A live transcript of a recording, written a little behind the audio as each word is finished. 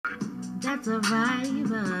That's a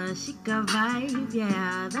vibe, chic a vibe,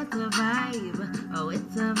 yeah, that's a vibe. Oh,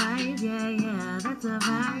 it's a vibe, yeah, yeah, that's a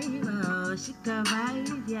vibe. Oh, chic a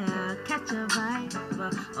vibe, yeah, catch a vibe.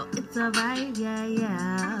 Oh, it's a vibe, yeah,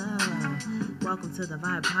 yeah. Welcome to the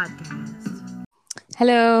Vibe Podcast.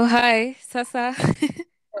 Hello, hi, Sasa.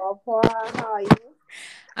 Papa, how are you?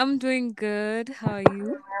 I'm doing good. How are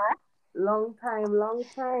you? Long time, long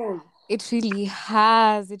time. It really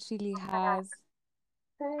has. It really has.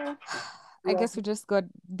 Hey. I Yes, guess we just got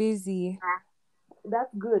busy.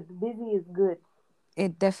 that's good. Busy is good.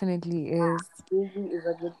 It definitely is. Busy is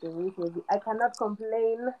a good thing. I cannot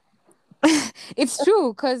complain. It's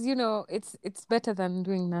true because it's better than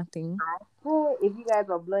doing nothing. Hey, if you guys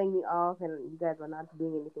were blowing me off and you guys were not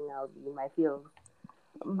doing anything, I would be in my feels.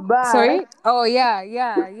 But Sorry? Oh yeah,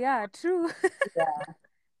 yeah, yeah, true. yeah,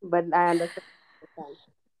 but I understand.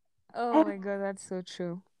 Oh Hey, my God, that's so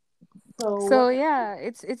true. so So what? yeah,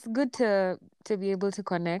 it's good to be able to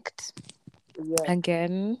connect Yes,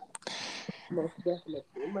 again. most definitely,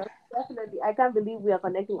 most definitely. I can't believe we are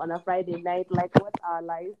connecting on a Friday night. Like, what's our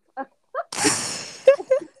life?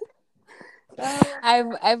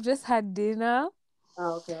 Oh, I've just had dinner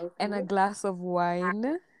okay, and a okay. glass of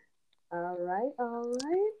wine. All right, all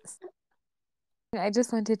right. I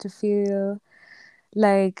just wanted to feel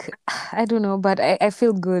like I don't know, but I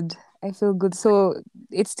feel good. I feel good. So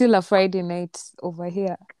it's still a Friday night over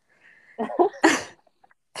here.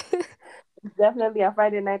 It's definitely a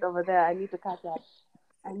Friday night over there. I need to catch up.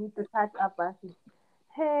 I need to catch up.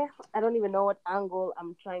 Hey, I don't even know what angle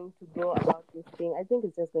I'm trying to go about this thing. I think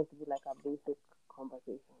it's just going to be like a basic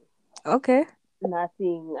conversation. Okay.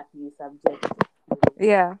 Nothing at the subject.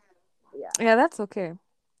 Yeah. Yeah. Yeah, that's okay.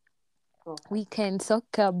 Okay. We can talk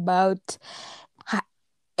about ha-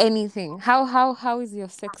 anything. How is your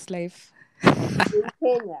sex life? In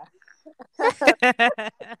Kenya,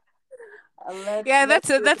 let's Yeah, let's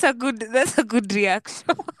that's a good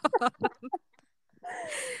reaction.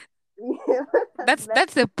 let's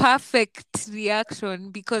That's a perfect reaction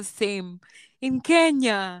because same in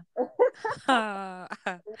Kenya. what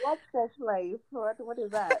sex life? What is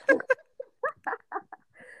that?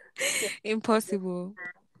 Impossible.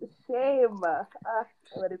 Shame.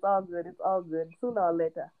 But it's all good. It's all good. Sooner or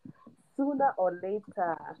later. Sooner or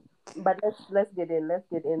later. But let's get in. Let's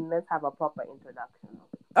get in. Let's have a proper introduction.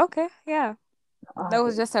 Okay, yeah. That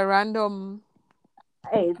was Okay. just a random.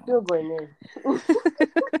 Hey, it's still going in.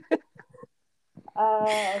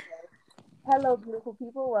 Okay. Hello, beautiful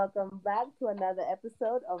people. Welcome back to another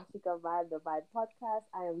episode of Shika Vibe, the Vibe podcast.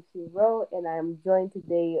 I am Shiro, and I am joined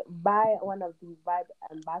today by one of the Vibe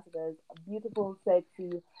ambassadors, beautiful,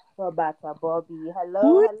 sexy Roberta Bobby. Hello,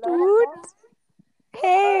 Woot hello, hello. woot.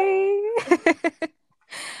 Hey.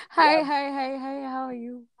 Yeah, Hi. How are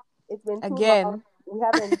you? it's been too long. Again. We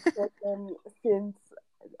haven't spoken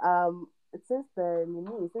um since the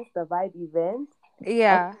Vibe event of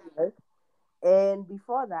Yeah. course. And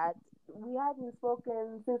before that, we hadn't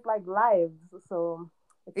spoken since like lives. So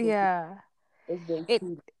Yeah. it's been It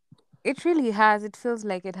too. it really has. It feels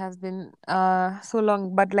like it has been so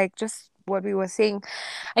long, but like just what we were saying,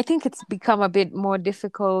 I think it's become a bit more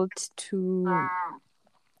difficult to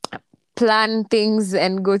plan things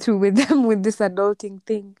and go through with them with this adulting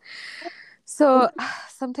thing. So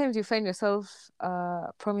sometimes you find yourself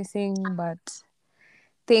promising, but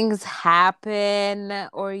things happen,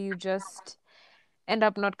 or you just end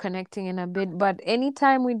up not connecting in a bit. But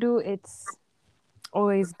anytime we do, it's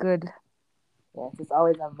always good. Yes, it's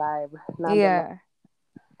always a vibe, nonetheless. Yeah.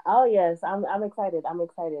 Oh yes, I'm excited. I'm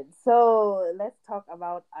excited. So let's talk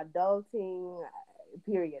about adulting.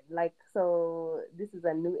 Period. Like so, this is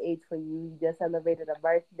a new age for you. You just celebrated a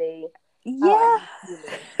birthday. How are Yeah. you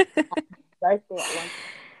feeling? Birthday at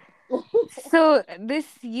one. So this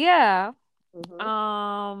year,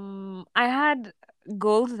 Mm-hmm. I had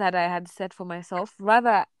goals that I had set for myself.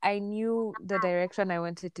 Rather, I knew the direction I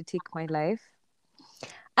wanted to take my life.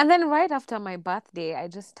 And then right after my birthday, I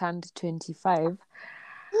just turned 25.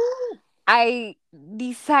 I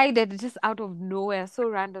decided just out of nowhere, so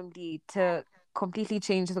randomly, to completely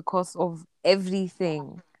change the course of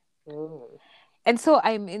everything. Mm. And so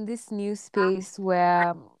I'm in this new space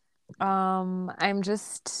where I'm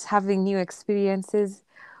just having new experiences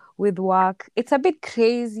with work. It's a bit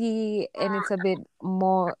crazy and it's a bit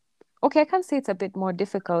more okay, I can't say it's a bit more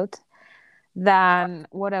difficult than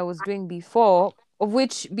what I was doing before, of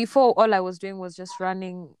which before all I was doing was just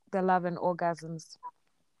running the Love and Orgasms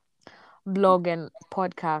blog and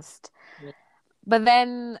podcast. But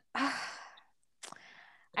then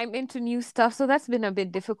I'm into new stuff, so that's been a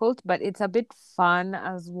bit difficult, but it's a bit fun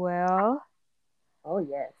as well. Oh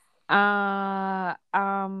yes. Uh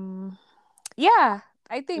um Yeah,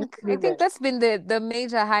 I think Movement. that's been the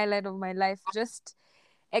major highlight of my life. Just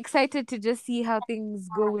excited to just see how things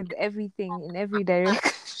go with everything in every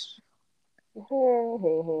direction. Hey,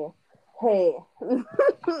 hey, hey.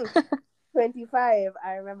 Hey. 25.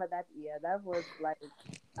 I remember that year. That was like,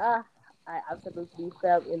 ah, I absolutely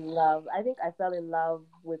fell in love. I think I fell in love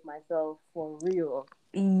with myself for real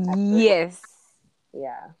at 25. Yes.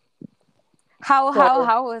 Yeah. How So,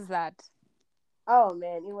 how was that? oh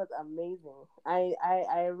man, it was amazing.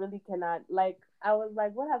 I really cannot, like, I was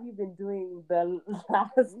like, what have you been doing the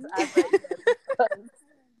last other year? Because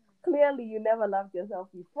clearly you never loved yourself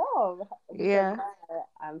before. Because Yeah.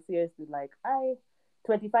 I'm seriously like,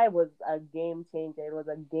 25 was a game changer. It was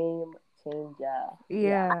a game changer. Yeah.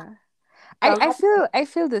 Yeah. So I I'm I happy. feel I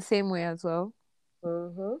feel the same way as well.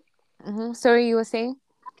 Mm-hmm. Sorry, you were saying?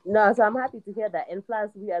 No, so I'm happy to hear that. And plus,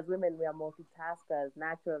 we as women, we are multitaskers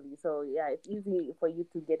naturally. So yeah, it's easy for you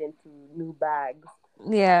to get into new bags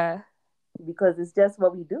Yeah. because it's just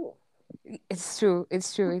what we do. It's true.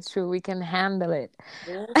 It's true. It's true. We can handle it.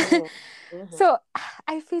 Mm-hmm. Mm-hmm. So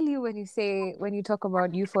I feel you when you talk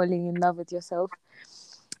about you falling in love with yourself.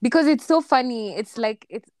 Because it's so funny. It's like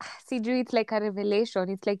it's CJ, it's like a revelation.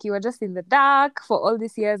 It's like you were just in the dark for all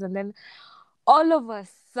these years, and then all of a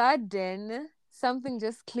sudden something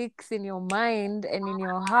just clicks in your mind and in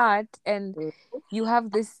your heart, and you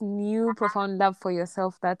have this new profound love for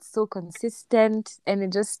yourself that's so consistent, and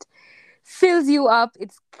it just fills you up.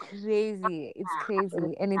 It's crazy. It's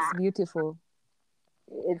crazy and it's beautiful.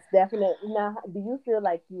 It's definite. Now, do you feel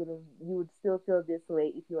like you would still feel this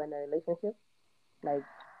way if you were in a relationship? Like,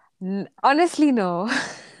 Honestly, no.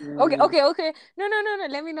 Okay, mm, okay, okay. No, no, no, no.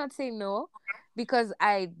 Let me not say no because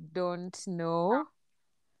I don't know.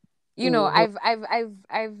 mm-hmm,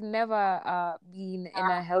 I've never been in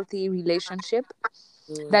a healthy relationship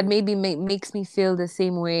that mm-hmm. maybe makes me feel the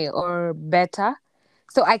same way or better.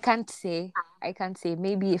 So I can't say. I can't say.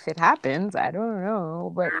 Maybe if it happens, I don't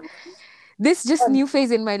know. But this just new phase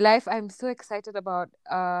in my life, I'm so excited about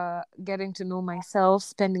getting to know myself,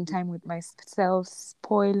 spending time with myself,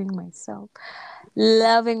 spoiling myself,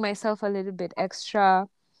 loving myself a little bit extra.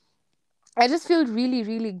 I just feel really,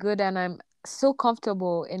 really good, and I'm so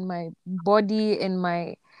comfortable in my body,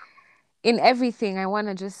 in everything. I want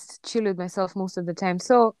to just chill with myself most of the time.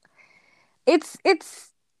 So it's it's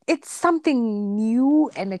it's something new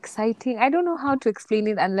and exciting. I don't know how to explain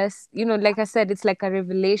it unless, like I said, it's like a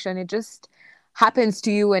revelation. It just happens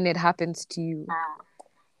to you when it happens to you.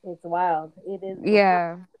 It's wild. It is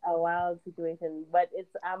Yeah. a wild situation, but it's.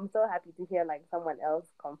 I'm so happy to hear like someone else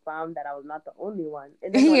confirm that I was not the only one.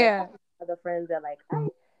 And then when I Yeah. talk to other friends, they're like,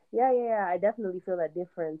 yeah, yeah, yeah. I definitely feel a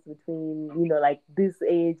difference between like this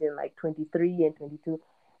age and like 23 and 22."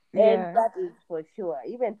 And Yeah. that is for sure.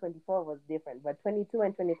 Even 24 was different, but 22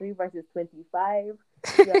 and 23 versus 25,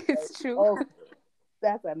 you're like, It's true. okay,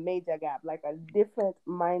 that's a major gap, like a different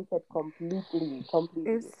mindset completely,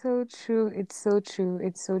 completely. It's so true. It's so true.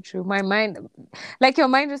 It's so true. My mind, like your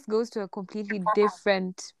mind just goes to a completely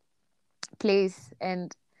different place.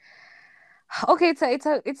 And okay,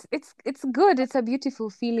 it's good. It's a beautiful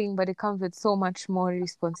feeling, but it comes with so much more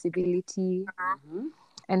responsibility Mm-hmm.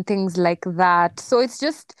 and things like that. So it's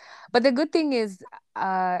just, but the good thing is,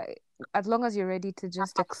 uh, as long as you're ready to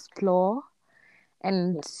just explore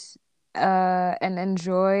and and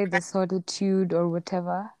enjoy the solitude or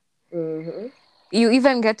whatever, Mm-hmm. you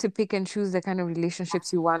even get to pick and choose the kind of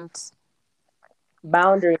relationships you want.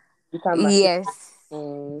 Boundaries become a thing. Yes.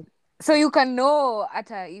 Mm. So you can know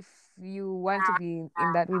Ata if you want to be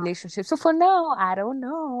in that relationship. So for now, I don't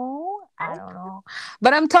know. I don't know.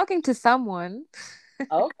 But I'm talking to someone.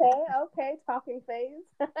 Okay, okay, talking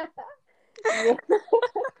phase. Yeah.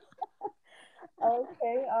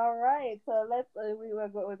 Okay, all right. So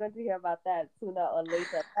we're going to hear about that sooner or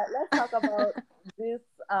later. But let's talk about this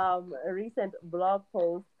recent blog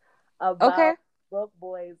post Okay. about broke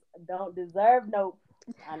boys don't deserve nope.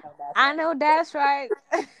 I know that's I right. know that's right.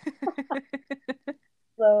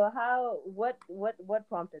 So what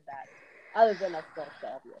prompted that? Other than of course the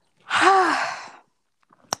obvious.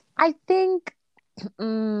 I think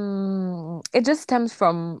it just stems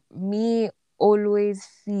from me always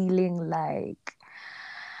feeling like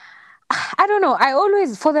I don't know. I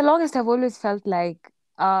always, for the longest, I've always felt like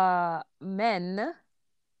men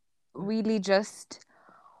really just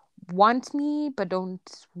want me but don't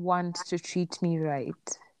want to treat me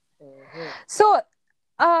right. Mm-hmm. So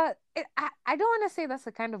I don't want to say that's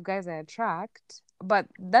the kind of guys I attract, but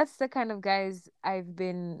that's the kind of guys I've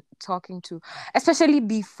been talking to, especially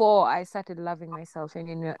before I started loving myself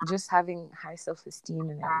and just having high self esteem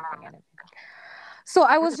and everything and everything. So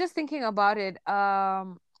I was just thinking about it.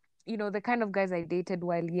 the kind of guys I dated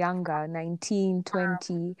while younger, 19,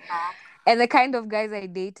 20, and the kind of guys I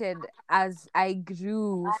dated as I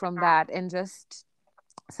grew from that and just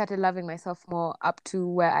started loving myself more up to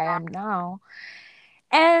where I am now.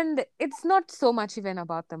 And it's not so much even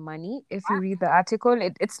about the money. If you read the article,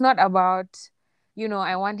 it's not about,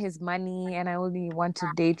 I want his money and I only want to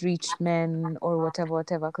date rich men or whatever,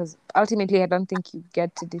 whatever. Because ultimately, I don't think you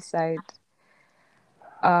get to decide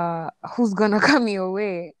who's gonna come your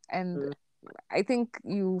way. And I think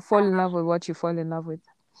you fall in love with what you fall in love with.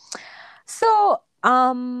 So,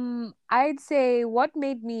 I'd say what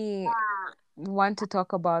made me want to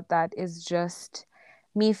talk about that is just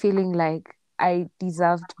me feeling like I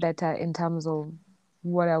deserved better in terms of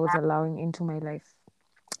what I was allowing into my life,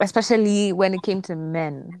 especially when it came to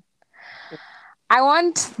men. I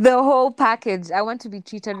want the whole package. I want to be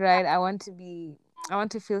treated right. I want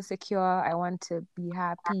to feel secure. I want to be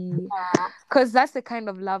happy because that's the kind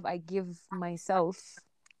of love I give myself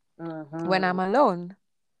when I'm alone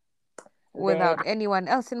Then, without anyone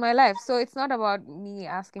else in my life. So it's not about me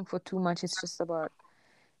asking for too much. It's just about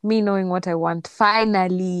me knowing what I want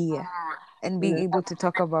finally and being able to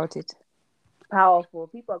talk about it. powerful.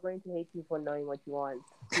 People are going to hate you for knowing what you want.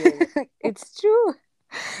 Period. It's true.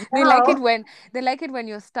 They like it Now, when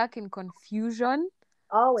you're stuck in confusion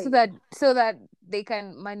so always. that they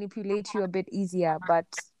can manipulate you a bit easier, but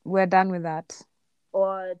we're done with that.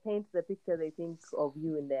 Or paint the picture they think of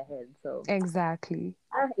you in their head. So Exactly.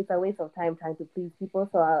 it's a waste of time trying to please people.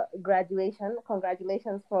 So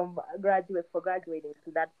congratulations from graduates for graduating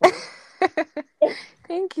to that point.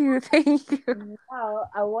 Thank you. Thank you. Now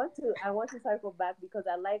I want to circle back because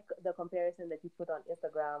I like the comparison that you put on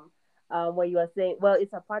Instagram, where you are saying, well,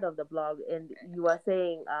 it's a part of the blog, and you are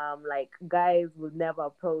saying, like guys would never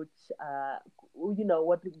approach,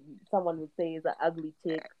 what someone would say is an ugly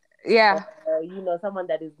chick, or Yeah. someone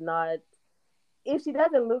that is not. If she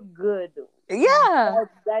doesn't look good, Yeah.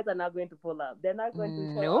 guys are not going to pull up. They're not going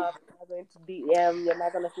to show Nope. up. They're not going to DM. You're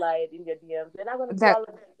not going to slide in your DMs. They're not going to do They're, all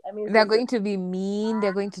of this. I mean, they're going to be mean.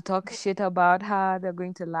 They're going to talk shit about her. They're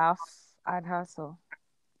going to laugh at her. So,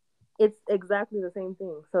 it's exactly the same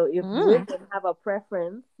thing. So if mm, women have a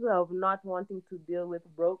preference of not wanting to deal with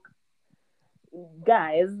broke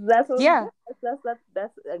guys, that's what yeah.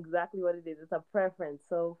 that's exactly what it is. It's a preference.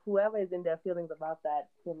 So whoever is in their feelings about that,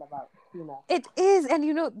 feel about, It is,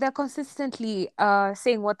 and they're consistently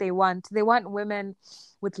saying what they want. They want women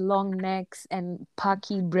with long necks and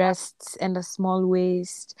pucky breasts and a small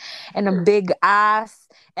waist and a big ass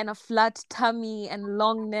and a flat tummy and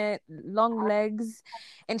long legs,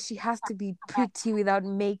 and she has to be pretty without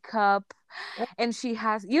makeup, and she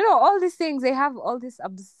has all these things. They have all these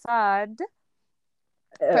absurd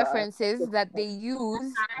uh, preferences that they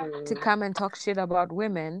use to come and talk shit about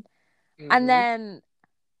women, and mm-hmm. then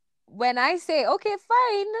when I say, okay,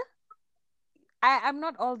 fine, I'm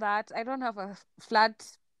not all that. I don't have a flat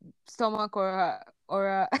stomach or a or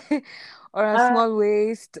a uh, small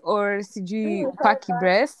waist or CG refer packy back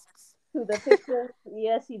breasts. to the pictures.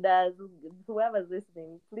 Yes, she does. Whoever's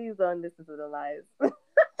listening, please don't listen to the lies.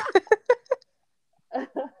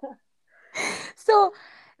 So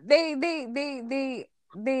they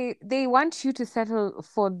want you to settle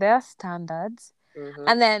for their standards, Mm-hmm.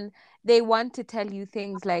 and then they want to tell you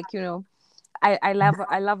things like, I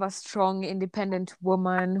love a strong independent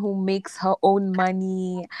woman who makes her own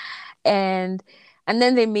money, and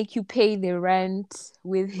then they make you pay the rent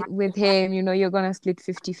with him. You're gonna split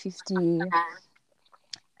 50-50,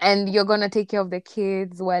 and you're gonna take care of the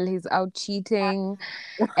kids while he's out cheating,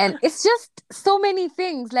 and it's just so many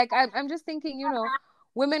things. Like I'm just thinking,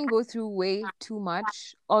 women go through way too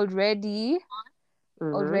much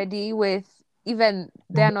Mm-hmm. already with even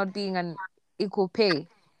there not being an equal pay.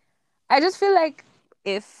 I just feel like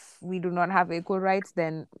if we do not have equal rights,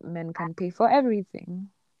 then men can pay for everything.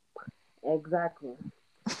 Exactly.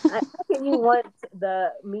 How can you want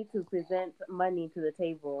me to present money to the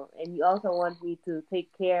table, and you also want me to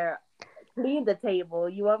clean the table?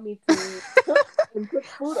 You want me to cook and put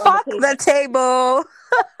food on the Fuck table? the table.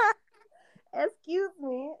 Excuse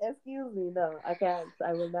me. No, I can't.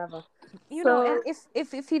 I will never. And So,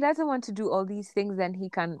 if he doesn't want to do all these things, then he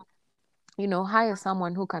can, hire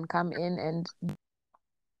someone who can come in and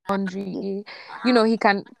laundry. He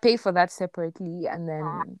can pay for that separately, and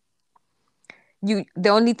then the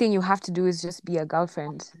only thing you have to do is just be a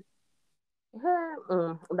girlfriend.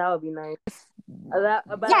 that would be nice. But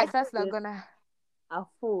Yeah, I if get that's not it. gonna. A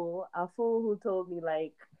fool who told me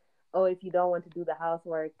like, oh, if you don't want to do the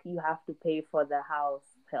housework, you have to pay for the house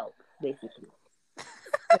help, basically.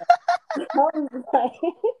 I was like,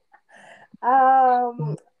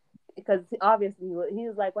 um, because obviously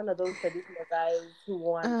he's like one of those traditional guys who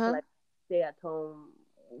wants Uh-huh. like stay at home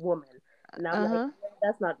woman, and I'm like, Uh-huh.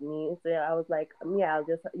 that's not me. So I was like, yeah, I'll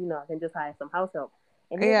just I can just hire some house help,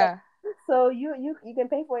 and he was like, Yeah. so you can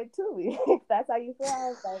pay for it too if that's how you feel. I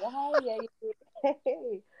was like, hi, yeah,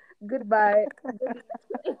 hey, goodbye.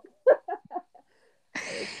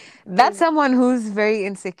 That's someone who's very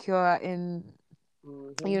insecure in,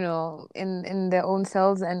 Mm-hmm. you know, in their own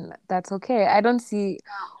selves, and that's okay. I don't see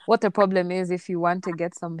what the problem is if you want to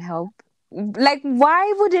get some help. Like,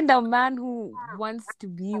 why wouldn't a man who wants to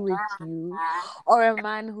be with you, or a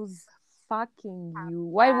man who's fucking you,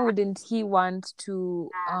 why wouldn't he want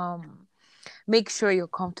to make sure you're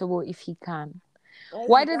comfortable if he can?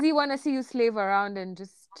 Why does he want to see you slave around and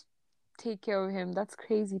just take care of him? That's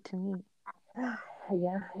crazy to me.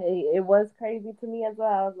 Yeah, it was crazy to me as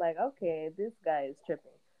well. I was like, okay, this guy is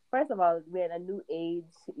tripping. First of all, we're in a new age.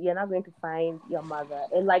 You're not going to find your mother.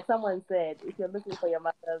 And like someone said, if you're looking for your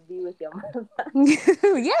mother, be with your mother.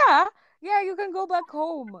 Yeah, yeah, you can go back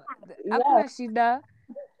home. Yeah. Akuna shida,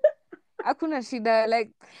 akuna shida.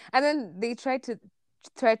 Like, and then they try to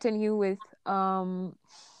threaten you with,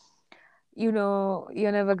 you know,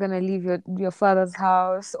 you're never gonna leave your father's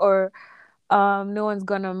house, or no one's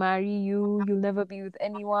gonna marry you. You'll never be with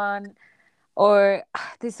anyone, or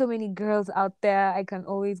there's so many girls out there. I can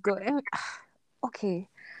always go. Okay,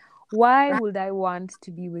 why would I want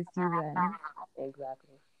to be with you then?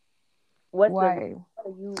 Exactly. What's the Why? what are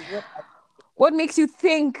you what are What makes you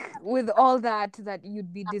think with all that that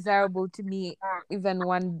you'd be desirable to me even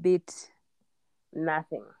one bit?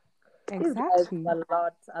 nothing. These guys Exactly. have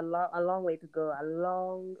a long way to go. A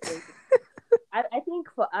long way to I think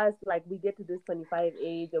for us, like we get to this 25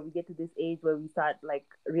 age or we get to this age where we start like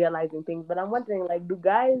realizing things. But I'm wondering, like, do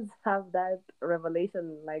guys have that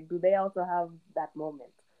revelation? Like, do they also have that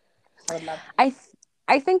moment? I would love I th-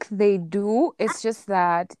 I think they do. It's just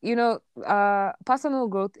that, you know, personal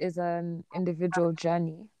growth is an individual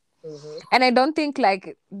journey. to. Mm-hmm. And I don't think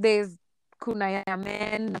like there's kunaya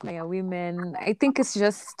men, kunaya women. I think it's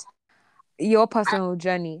just your personal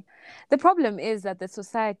journey. The problem is that the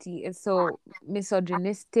society is so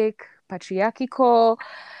misogynistic, patriarchal.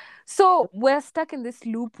 So we're stuck in this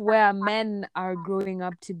loop where men are growing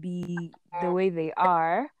up to be the way they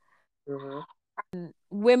are. Mm-hmm.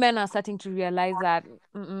 Women are starting to realize that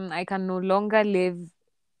I can no longer live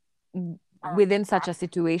within such a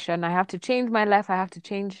situation. I have to change my life. I have to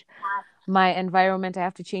change my environment. I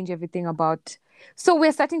have to change everything about. So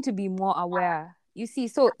we're starting to be more aware. You see,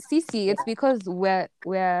 so CC, it's because we're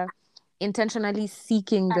intentionally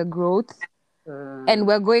seeking the growth, and Mm,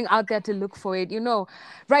 we're going out there to look for it. You know,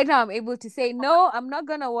 right now I'm able to say, no, I'm not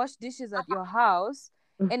gonna wash dishes at your house.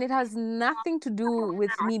 And it has nothing to do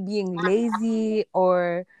with me being lazy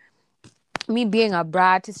or me being a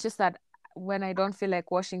brat. It's just that when I don't feel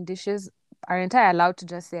like washing dishes, aren't I allowed to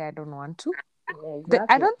just say I don't want to?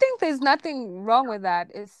 I exactly. don't think there's nothing wrong with that.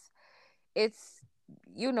 It's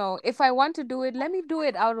you know, if I want to do it, let me do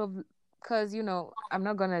it out of, because you know I'm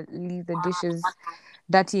not gonna leave the dishes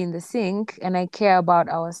dirty in the sink, and I care about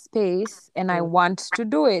our space and I Mm, want to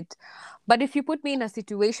do it. But if you put me in a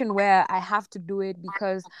situation where I have to do it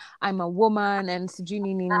because I'm a woman and sijui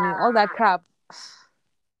nini, all that crap,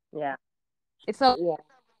 yeah. it's not. Yeah.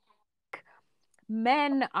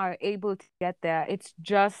 Men are able to get there. It's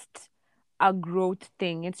just a growth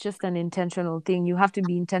thing. It's just an intentional thing. You have to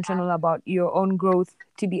be intentional about your own growth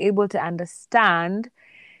to be able to understand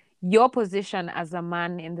your position as a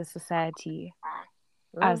man in the society,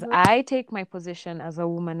 as Mm-hmm. I take my position as a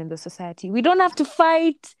woman in the society. We don't have to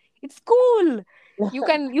fight. It's cool. You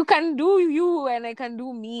can do you and I can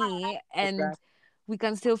do me, and Exactly. we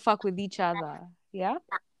can still fuck with each other. Yeah?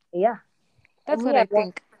 Yeah. That's what Me, I I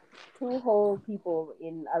want think. two whole people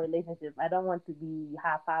in a relationship. I don't want to be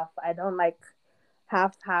half half. I don't like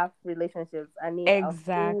half relationships. I need a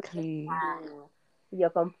full. Exactly. You're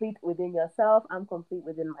complete within yourself. I'm complete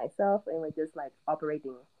within myself, and we're just like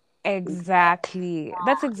operating. Exactly.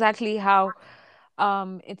 That's exactly how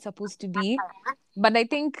it's supposed to be. But I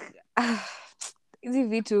think easy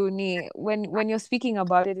vitu ni when you're speaking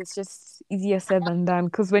about it, it's just easier said than done.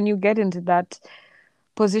 Because when you get into that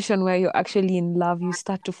position where you're actually in love, you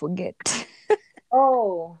start to forget.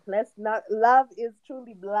 Oh, let's not. Love is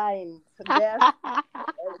truly blind. Death,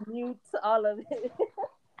 mute, all of it.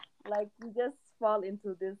 Like you just fall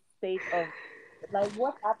into this state of like,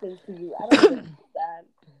 what happens to you? I don't even understand.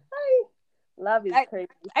 Hi. Love is I crazy.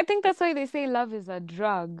 I think that's why they say love is a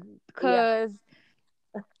drug. Yeah.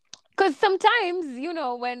 Because sometimes, you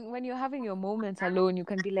know, when you're having your moments alone, you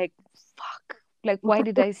can be like, fuck, like why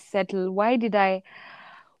did I settle?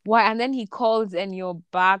 why? And then he calls and you're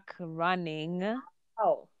back running.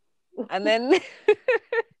 Oh. And then,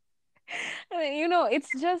 it's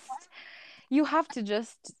just, you have to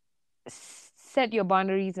just set your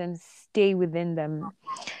boundaries and stay within them.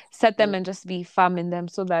 Set them and just be firm in them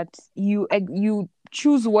so that you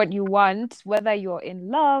choose what you want, whether you're in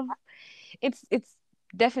love. It's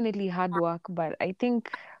definitely hard work, but I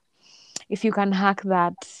think if you can hack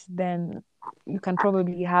that, then you can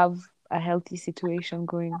probably have a healthy situation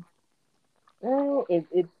going.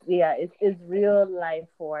 It's real life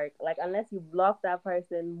work. Like unless you block that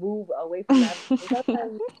person, move away from that person.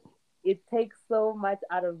 Sometimes it takes so much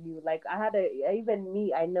out of you. Like I had a even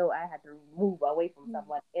me, I know I had to move away from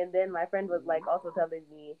someone, and then my friend was like also telling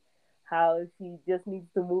me how she just needs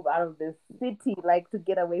to move out of this city, like to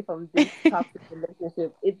get away from this toxic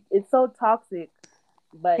relationship. It's so toxic,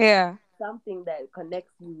 but Yeah, something that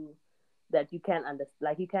connects you that you can't understand,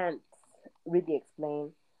 like you can't really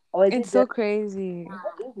explain, or is it's it so just crazy.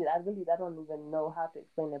 what is it? I don't even know how to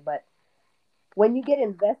explain it, but when you get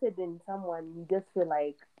invested in someone, you just feel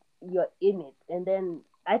like you're in it. And then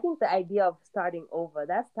I think the idea of starting over,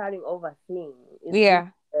 that starting over thing is really Yeah,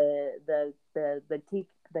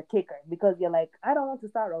 the kicker, because you're like, I don't want to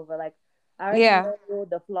start over. Like I already yeah, know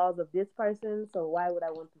the flaws of this person, so why would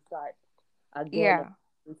I want to start again yeah.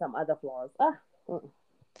 with some other flaws? Mm.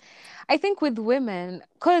 I think with women,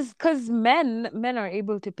 cause men are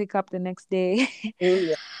able to pick up the next day.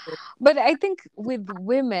 Yeah. But I think with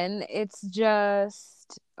women, it's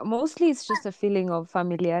just mostly it's just a feeling of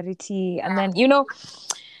familiarity. And then,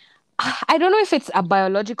 I don't know if it's a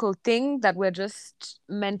biological thing that we're just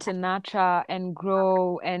meant to nurture and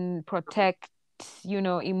grow and protect,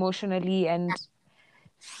 emotionally and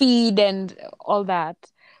feed and all that.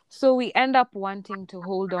 So we end up wanting to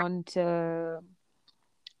hold on to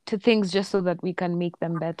things just so that we can make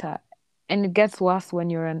them better. And it gets worse when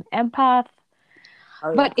you're an empath.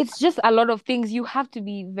 Oh But yeah. it's just a lot of things. You have to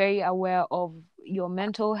be very aware of your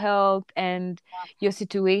mental health and your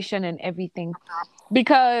situation and everything.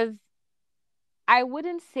 Because I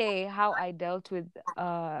wouldn't say how I dealt with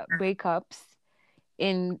breakups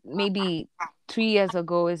in maybe 3 years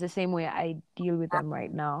ago is the same way I deal with them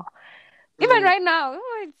right now. Even Mm, right now,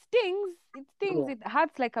 it stings. It stings. yeah. It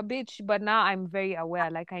hurts like a bitch. But now I'm very aware.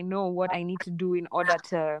 Like I know what I need to do in order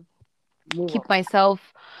to Move on. keep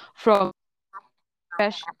myself from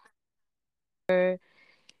pressure,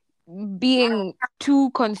 being too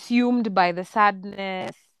consumed by the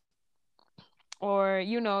sadness, or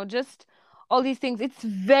just all these things. It's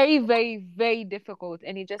very, very, very difficult,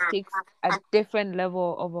 and it just takes a different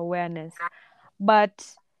level of awareness.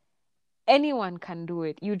 But anyone can do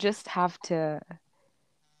it. You just have to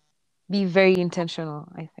be very intentional,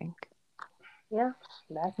 I think. Yeah.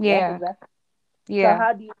 That's Yeah, exactly. So yeah.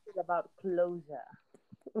 how do you feel about closure?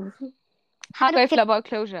 How do I feel about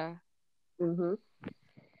closure? Mm-hmm.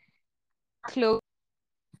 Close.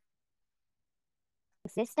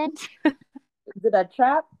 Existent. Is it a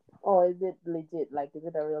trap or is it legit? Like, is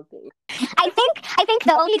it a real thing? I think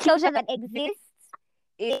the only closure that exists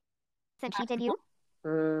is and cheated you.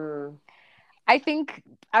 Mm, I think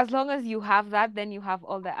as long as you have that, then you have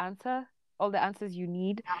all the answers you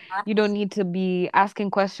need. You don't need to be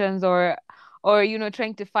asking questions or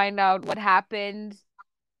trying to find out what happened.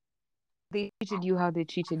 They treated you how they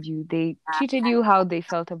treated you. They treated you how they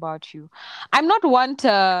felt about you. I'm not one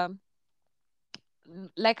to,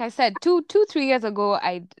 like I said, 3 years ago,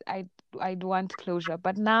 I'd want closure,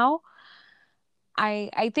 but now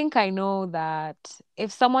I think I know that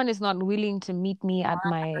if someone is not willing to meet me at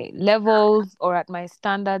my levels or at my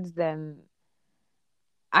standards, then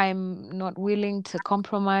I'm not willing to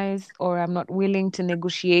compromise or I'm not willing to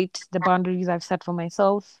negotiate the boundaries I've set for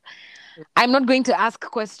myself. I'm not going to ask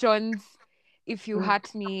questions if you mm.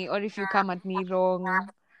 hurt me or if you come at me wrong.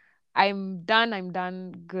 I'm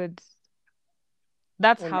done, good.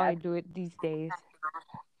 That's And how I that, do it these days.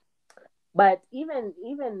 but even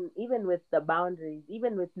with the boundaries,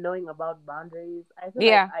 even with knowing about boundaries, I feel like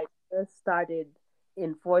Yeah. I just started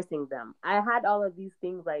enforcing them. I had all of these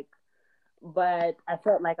things like, but I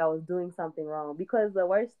felt like I was doing something wrong, because the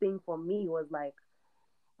worst thing for me was like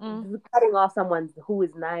Mm. just cutting off someone who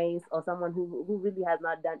is nice, or someone who really has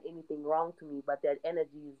not done anything wrong to me, but their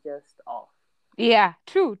energy is just off. Yeah.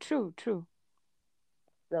 True, true, true.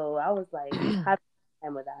 So I was like, having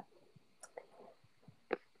time with that.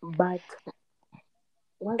 But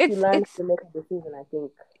once you learn It's to make a decision, I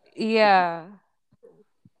think. yeah.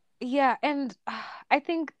 Yeah, and I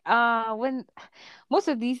think when most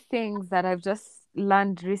of these things that I've just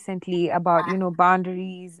learned recently about,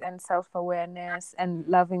 boundaries and self-awareness and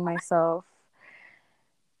loving myself,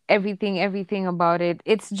 everything about it.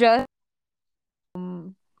 It's just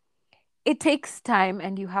um, it takes time,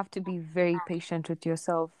 and you have to be very patient with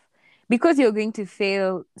yourself because you're going to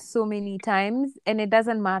fail so many times, and it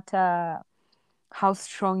doesn't matter how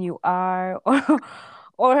strong you are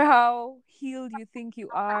or how healed you think you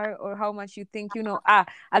are or how much you think,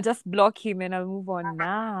 I'll just block him and I'll move on.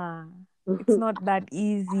 Nah, it's not that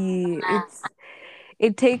easy.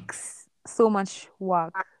 It takes so much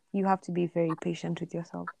work. You have to be very patient with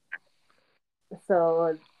yourself.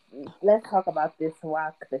 So let's talk about this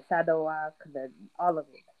walk, the shadow walk, the all of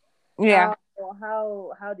it. Yeah.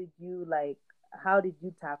 How did you like? How did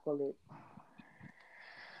you tackle it?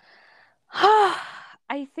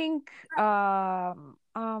 I think I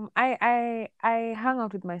hang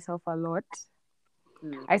out with myself a lot.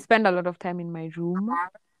 I Mm-hmm. spend a lot of time in my room,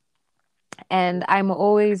 and I'm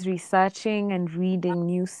always researching and reading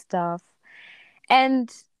new stuff.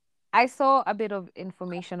 And I saw a bit of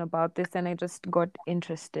information about this and I just got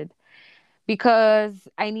interested because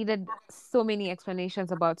I needed so many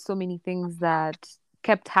explanations about so many things that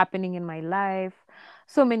kept happening in my life,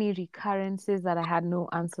 so many recurrences that I had no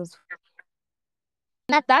answers for.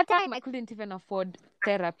 And at that time, I couldn't even afford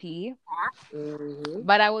therapy, Mm-hmm.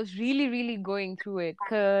 but I was really, really going through it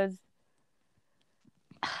because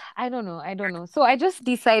I don't know. So I just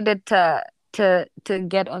decided to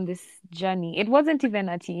get on this journey. It wasn't even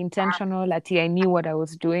intentional. I knew what I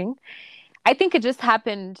was doing. I think it just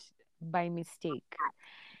happened by mistake.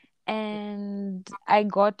 And I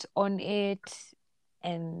got on it,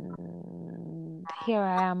 and here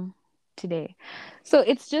I am today. So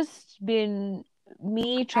it's just been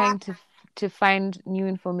me trying to find new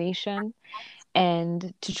information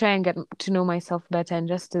and to try and get to know myself better and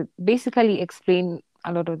just to basically explain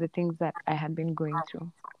a lot of the things that I had been going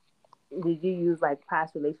through. Did you use like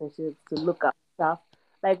past relationships to look up stuff?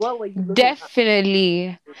 Like, what were you looking up?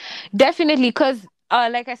 Definitely, definitely, because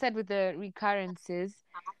like I said, with the recurrences,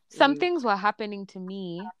 some Mm-hmm. things were happening to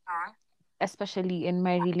me, especially in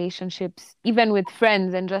my relationships, even with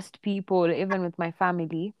friends and just people, even with my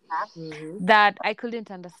family, Mm-hmm. that I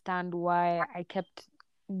couldn't understand why I kept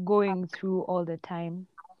going through all the time.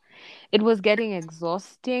 It was getting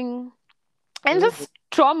exhausting and Mm-hmm. just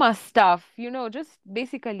trauma stuff, just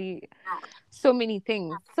basically so many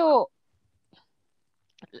things. So,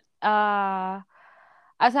 uh,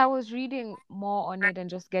 as I was reading more on it and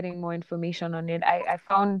just getting more information on it, I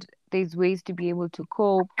found there's ways to be able to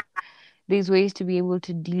cope, there's ways to be able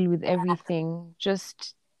to deal with everything,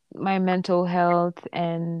 just my mental health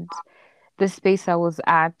and the space I was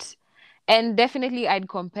at. And definitely, I'd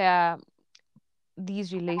compare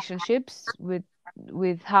these relationships with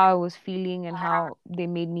how I was feeling and how they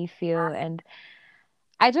made me feel, and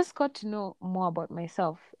I just got to know more about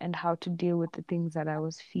myself and how to deal with the things that I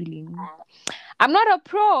was feeling. I'm not a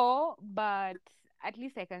pro, but at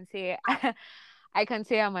least I can say I can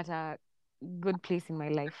say I'm at a good place in my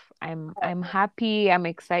life. I'm happy, I'm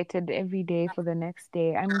excited every day for the next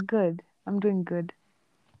day. I'm good. I'm doing good.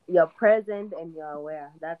 You're present and you're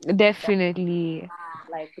aware. That's Definitely.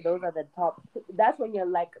 like those are the top. That's when you're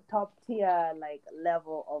like top tier like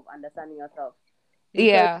level of understanding yourself because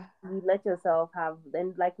Yeah. you let yourself have.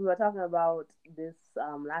 Then like we were talking about this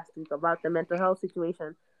last week about the mental health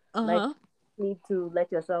situation. Like Uh-huh. you need to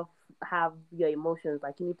let yourself have your emotions.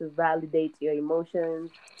 Like you need to validate your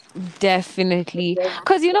emotions. Definitely. Then,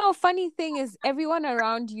 Because, funny thing is, everyone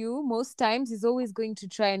around you, most times, is always going to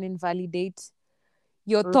try and invalidate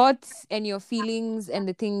your thoughts and your feelings and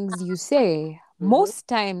the things you say. mm-hmm. Most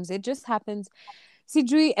times, it just happens. See,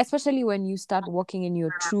 Dre, especially when you start walking in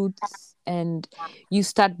your truths and you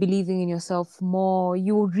start believing in yourself more,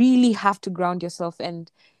 you really have to ground yourself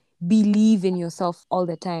and believe in yourself all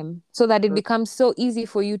the time so that it becomes so easy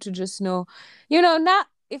for you to just know, not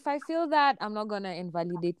if I feel that, I'm not going to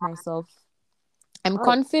invalidate myself. I'm Oh,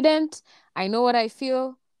 confident. I know what I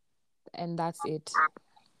feel, and that's it.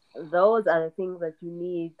 those are the things that you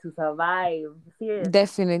need to survive. Seriously,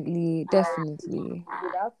 Definitely, definitely.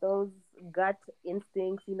 without those gut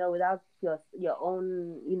instincts, without your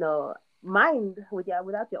own, mind,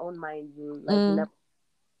 without your own mind, you Mm, never.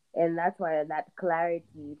 And that's why that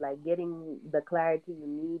clarity, like getting the clarity you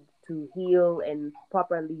need to heal and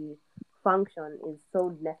properly function, is so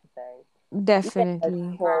necessary. Even like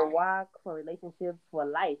definitely. for work, for relationships, for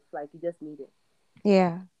life, like you just need it.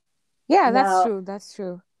 Yeah. Yeah, that's Now, true. That's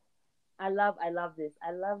true. I love this.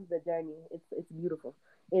 I love the journey. It's beautiful.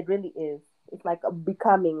 It really is. It's like a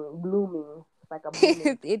becoming, blooming. It's like a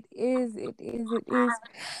blooming. It is. It is. It is.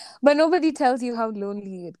 But nobody tells you how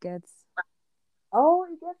lonely it gets. Oh,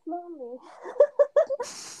 it gets lonely.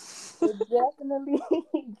 It definitely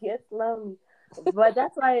gets lonely. But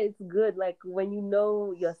that's why it's good. Like when you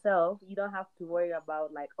know yourself, you don't have to worry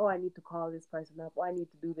about like, oh, I need to call this person up. Oh, I need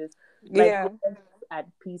to do this. Like you're Yeah. just at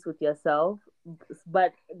peace with yourself.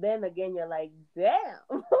 But then again, you're like, damn,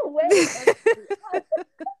 where is everybody at?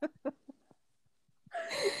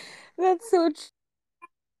 That's so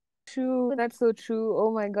true. That's so true.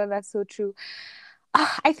 Oh my God, that's so true.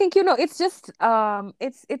 I think, it's just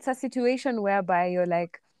it's a situation whereby you're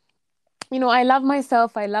like, I love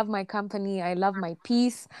myself, I love my company, I love my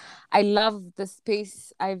peace, I love the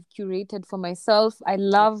space I've curated for myself, I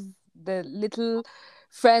love the little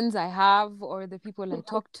friends I have or the people I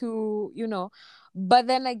talk to. But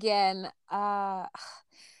then again,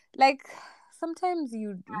 like sometimes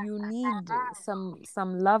you need some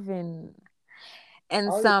loving and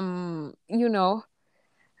Oh, some.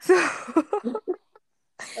 So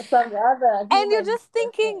some other and you're human. just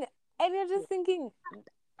thinking and you're just thinking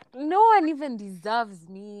no one even deserves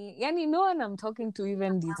me. Yani, no one I'm talking to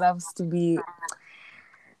even deserves to be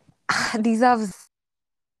deserves.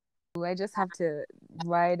 I just have to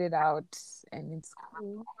ride it out, and it's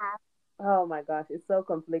cool. Oh my gosh, it's so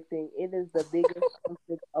conflicting. It is the biggest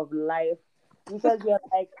conflict of life because you're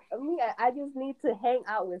like, me, I just need to hang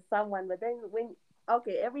out with someone. But then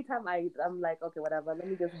okay, every time I'm like, okay, whatever, let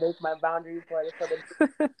me just break my boundary for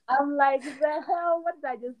the. I'm like, the hell, what did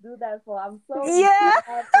I just do that for? I'm so Yeah,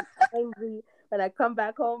 mad and angry when I come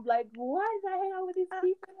back home. Like, why did I hang out with these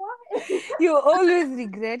people? Why? you always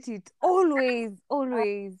regret it. Always,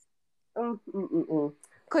 always. Mm, mm, mm, mm.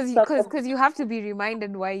 Cause, So cause, cause you have to be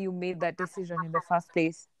reminded why you made that decision in the first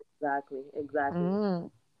place. exactly, exactly.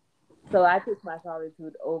 Mm. So I pick my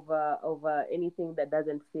solitude over anything that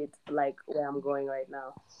doesn't fit like where I'm going right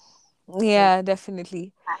now. And Yeah,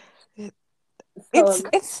 definitely. It's so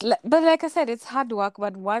it's but like I said, it's hard work.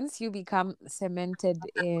 But once you become cemented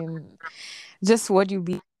in just what you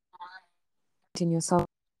be in yourself,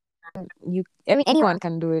 anyone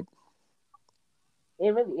can do it.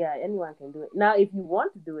 even yeah, anyone can do it. Now, if you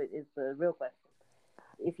want to do it, is the real question.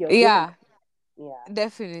 If you're feeling, Yeah, yeah,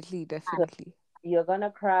 definitely, so definitely. you're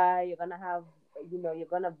gonna cry. You're gonna have, you're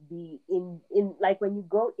gonna be in like when you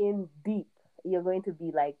go in deep, you're going to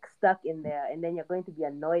be like stuck in there, and then you're going to be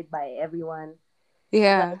annoyed by everyone. Like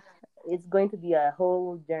Yeah, it's going to be a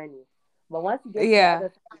whole journey. But once you get to the yeah. other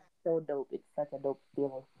side, it's so dope. It's such a dope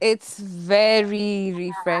feeling. It's very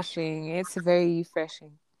refreshing. It's very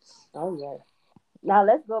refreshing. Oh yes. Now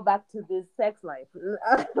let's go back to this sex life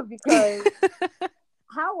because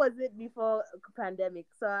how was it before pandemic?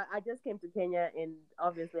 So I just came to Kenya and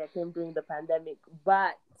obviously I came during the pandemic.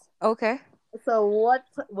 But Okay. so what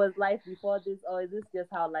was life before this, or is this just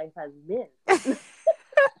how life has been?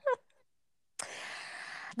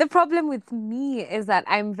 The problem with me is that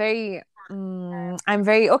I'm very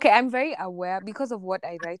aware because of what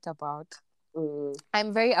I write about. Mm,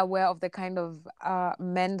 I'm very aware of the kind of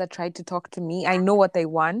men that try to talk to me. I know what they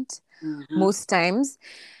want mm-hmm. most times.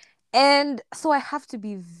 And so I have to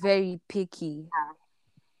be very picky.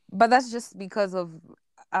 But that's just because of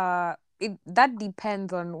it that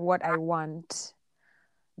depends on what I want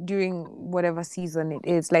during whatever season it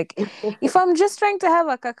is. Like if I'm just trying to have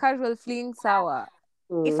like a casual fleeing sour,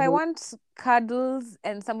 if I Mm-hmm. want cuddles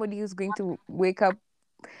and somebody who's going to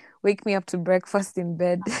wake me up to breakfast in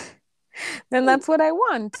bed, then that's what I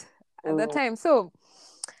want at that time. So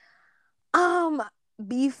um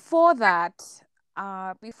before that,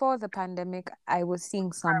 before the pandemic, I was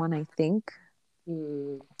seeing someone, I think.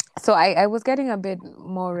 Mm-hmm. So I was getting a bit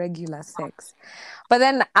more regular sex. But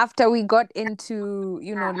then after we got into,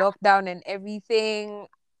 lockdown and everything,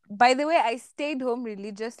 by the way, I stayed home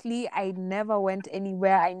religiously. I never went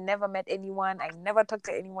anywhere. I never met anyone. I never talked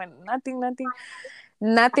to anyone. Nothing, nothing,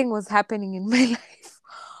 nothing was happening in my life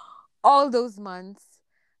all those months.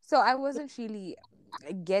 So I wasn't really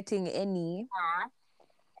getting any.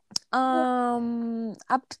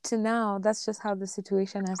 Up to now, that's just how the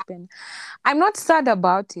situation has been. I'm not sad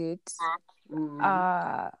about it. Mm-hmm.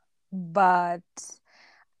 Uh, but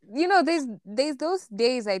there's those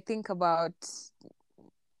days I think about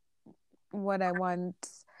what I want,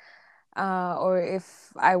 or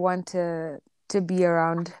if I want to be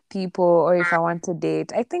around people, or if I want to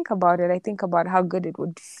date. I think about it. I think about how good it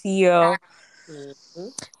would feel Mm-hmm.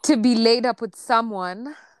 to be laid up with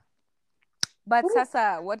someone. But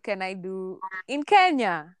Sasa, what can I do in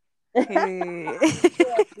Kenya? Hey.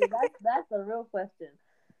 Seriously, that's a real question.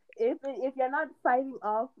 If you're not fighting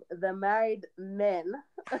off the married men,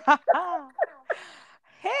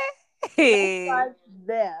 let's Hey. start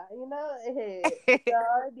there. Hey, you're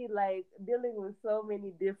already like dealing with so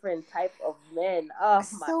many different type of men. Oh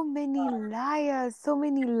my So many god. liars, so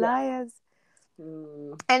many Yeah. liars.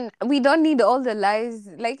 Mm. And we don't need all the lies.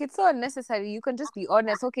 Like, it's so unnecessary. You can just be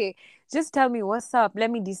honest. Okay, just tell me what's up. Let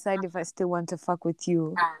me decide if I still want to fuck with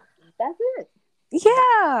you. That's it.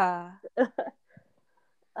 Yeah.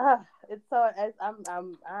 It's so I am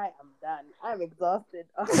done. I'm exhausted.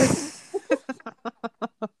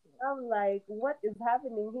 I'm like, what is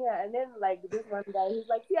happening here? And then like this one guy, he's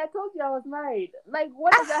like, see, I told you I was married. Like,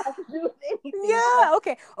 what does that have to do with anything? Yeah.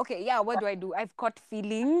 Okay. Okay. Yeah. What do? I've caught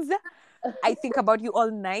feelings. I think about you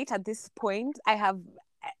all night at this point. I have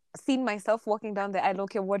seen myself walking down the aisle.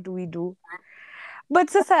 Okay, what do we do?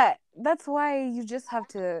 But Sasa, that's why you just have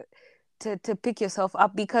to pick yourself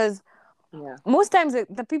up, because Yeah. most times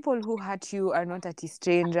the people who hurt you are not at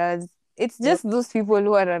strangers. It's Yep. just those people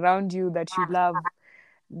who are around you that you love.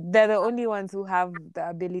 They're the only ones who have the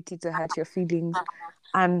ability to hurt your feelings,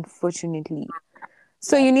 unfortunately.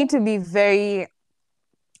 So That's you need to be very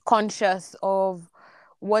conscious of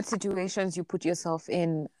what situations you put yourself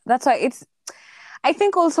in. That's why I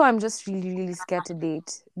think also I'm just really, really scared to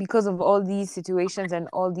date because of all these situations and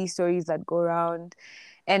all these stories that go around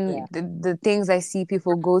yeah. and the things I see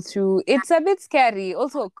people go through. It's a bit scary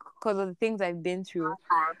also because of the things I've been through.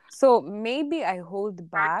 So maybe I hold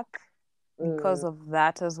back because Mm. of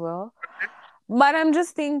that as well. But I'm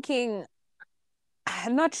just thinking,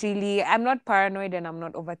 not really. I'm not paranoid and I'm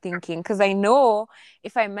not overthinking, because I know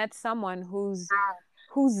if I met someone who's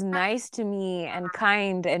nice to me and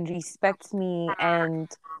kind and respects me and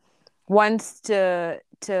wants to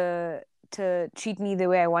treat me the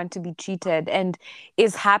way I want to be treated and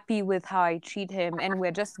is happy with how I treat him, and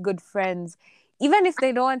we're just good friends, even if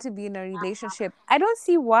they don't want to be in a relationship, I don't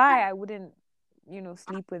see why I wouldn't,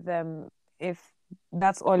 sleep with them if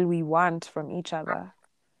that's all we want from each other.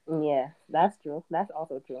 Yeah, that's true. That's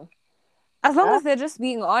also true. As long Uh, as they're just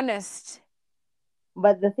being honest.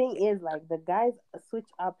 but the thing is, like, the guys switch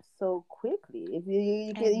up so quickly. If you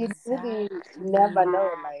really never Exactly.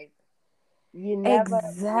 know. Like, you never.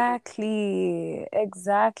 Exactly.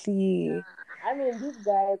 Exactly. I mean, these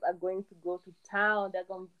guys are going to go to town. They're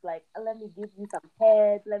going to be like, let me give you some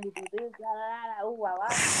head. Let me do this. La, la, la, ooh, wah, wah.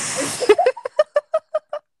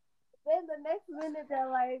 Then the next minute they're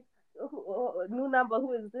like, new number.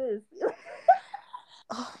 Who is this?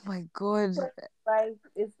 Oh my God. Like,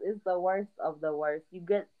 it's the worst of the worst. You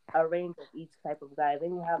get a range of each type of guy.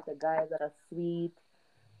 Then you have the guys that are sweet.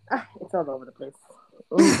 It's all over the place.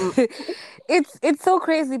 Mm-mm. It's so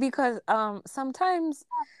crazy because sometimes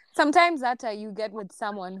that you get with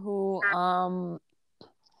someone who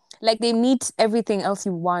like they meet everything else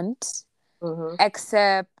you want, Mm-hmm.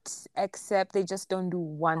 except they just don't do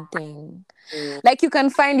one thing. Like, you can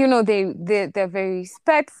find, they're very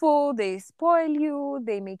respectful, they spoil you,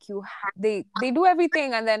 they make you they do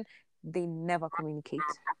everything, and then they never communicate.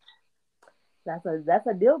 That's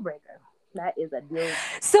a deal breaker. That is a deal.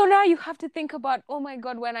 So now you have to think about, oh my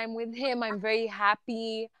God, when I'm with him, I'm very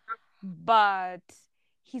happy, but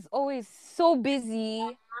he's always so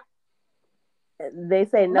busy. They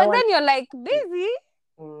say no But one. then you're like, busy?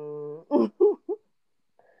 Mm.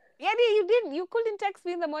 Yeah, you couldn't text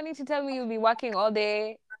me in the morning to tell me you'll be working all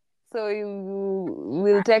day. So you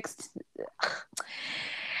will text.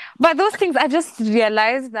 But those things, I just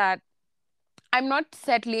realized that I'm not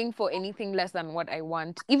settling for anything less than what I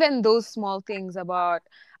want. Even those small things about,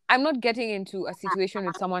 I'm not getting into a situation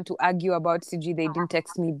with someone to argue about CG, they didn't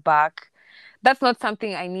text me back. That's not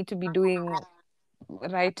something I need to be doing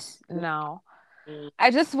right now.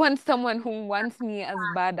 I just want someone who wants me as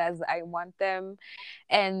bad as I want them,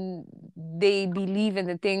 and they believe in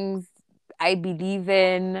the things I believe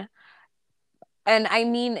in. And I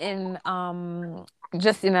mean in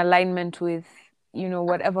just in alignment with,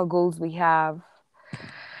 whatever goals we have.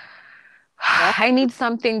 That's I need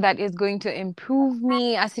something that is going to improve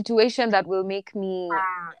me, a situation that will make me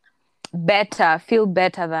better, feel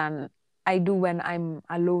better than I do when I'm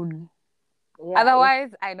alone. yeah.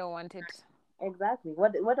 Otherwise, I don't want it. Exactly.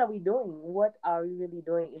 What are we doing? What are we really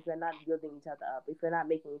doing if we're not building each other up? If we're not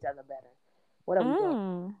making each other better? What are we doing?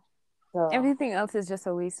 Mm. So, Everything else is just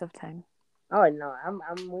a waste of time. oh no, I'm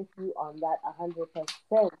with you on that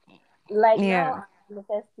 100%. Like, now Yeah. I'm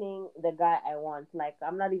manifesting the guy I want. Like,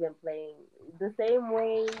 I'm not even playing the same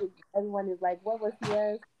way. Everyone is like, what was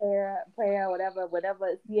Sierra's prayer,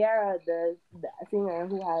 whatever. Sierra, the singer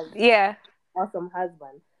who has Yeah. awesome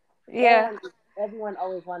husband, Yeah. and everyone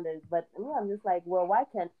always wonders. But me, I'm just like, well, why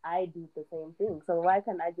can't I do the same thing? So why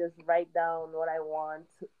can't I just write down what I want,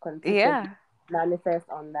 consistently Yeah. manifest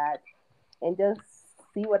on that, and just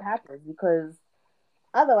see what happens? Because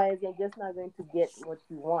otherwise, you're just not going to get what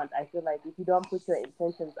you want. I feel like if you don't put your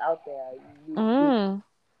intentions out there, you get Mm.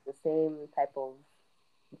 the same type of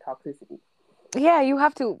toxicity. yeah, you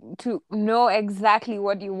have to know exactly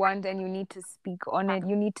what you want, and you need to speak on it.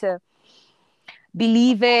 You need to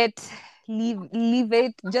believe it, leave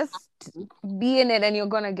it, just be in it, and you're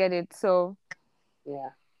gonna get it. So, Yeah.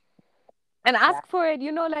 and That. ask for it,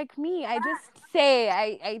 like me, I just say,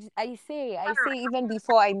 I say even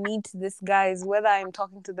before I meet these guys, whether I'm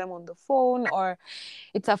talking to them on the phone or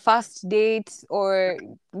it's a fast date or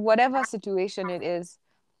whatever situation it is,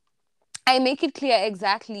 I make it clear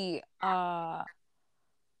exactly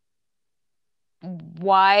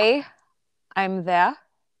why I'm there.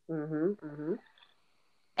 Mhm. Mhm.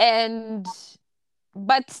 And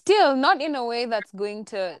but still not in a way that's going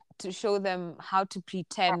to show them how to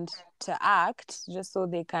pretend to act just so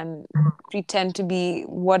they can pretend to be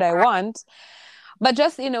what I want, but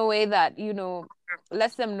just in a way that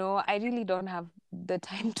lets them know I really don't have the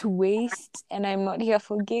time to waste, and I'm not here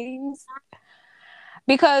for games.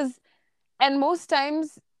 Because and most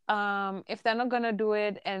times, if they're not gonna do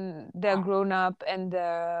it and they're grown up and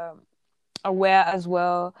they're aware as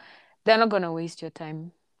well, they're not gonna waste your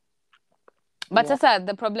time. But Yeah. Sasa,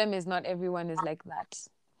 the problem is not everyone is like that.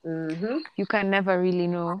 Mhm. You can never really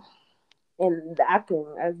know. And the acting,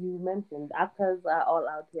 as you mentioned, actors are all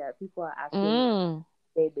out here. People are acting Mm,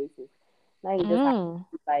 day basis. Now you just have to mm.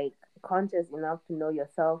 be like conscious enough to know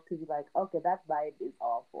yourself to be like, okay, that vibe is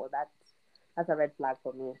off, or that's a red flag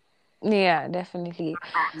for me. Yeah, definitely.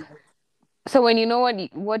 So when you know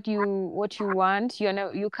what you want,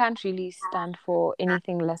 you can't really stand for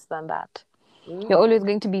anything less than that. You're Mm-hmm. always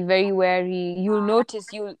going to be very wary. You'll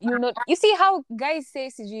notice. You'll not. You see how guys say,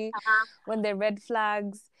 "Siji," when they're red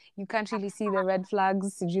flags, you can't really see the red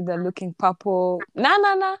flags. Siji, they're looking purple. Nah,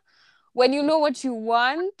 nah, nah. When you know what you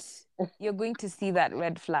want, you're going to see that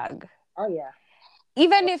red flag. Oh yeah.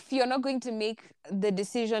 Even if you're not going to make the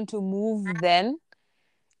decision to move, then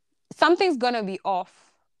something's gonna be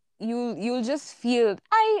off. You'll just feel,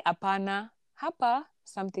 I apana, hapa,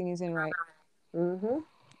 something isn't right. Mm-hmm.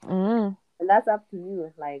 Mm, And that's up to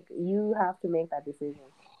you. Like you have to make that decision.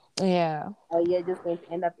 yeah. Or you're just going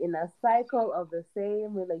to end up in a cycle of the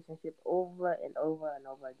same relationship over and over and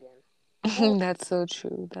over again. Oh, That's so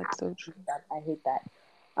true. That's so true. I hate that.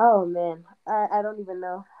 Oh man, I don't even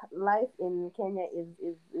know. Life in Kenya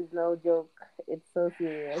is no joke. It's so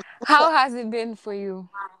serious. How has it been for you?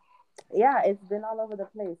 Yeah, it's been all over the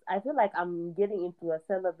place. I feel like I'm getting into a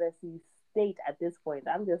celibacy state at this point.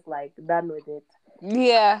 I'm just like done with it.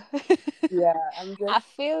 Yeah. Yeah, I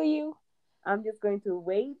feel you. I'm just going to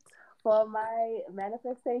wait for my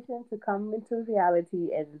manifestation to come into reality,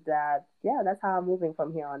 and yeah, that's how I'm moving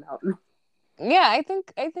from here on out. Yeah, I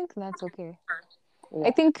think that's okay. I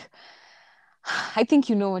Yeah, think I think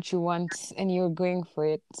you know what you want and you're going for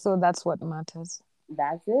it. So that's what matters.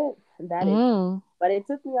 that's it. That is. Mm. But it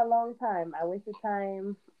took me a long time. I wasted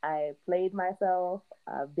time. I played myself.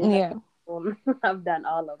 I've been Yeah. alone. I've done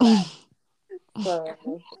all of that.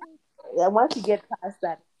 So yeah, once you get past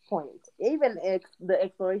that point, even the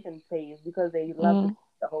exploration phase, because they love to Mm.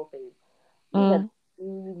 the whole phase, you can Mm.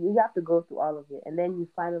 you have to go through all of it, and then you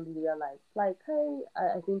finally realize, like, hey,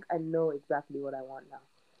 I think I know exactly what I want now.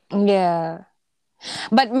 Yeah.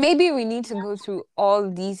 But maybe we need to go through all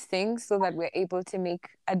these things so that we're able to make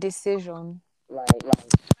a decision. Right,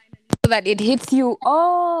 right. So that it hits you.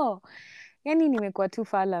 Oh, yani nimekuwa tu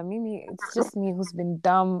fala. Mimi, it's just me who's been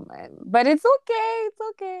dumb. But it's okay. It's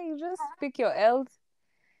okay. You just pick your L's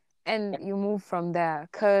and you move from there.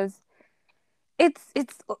 Cause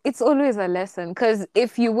it's always a lesson. Cause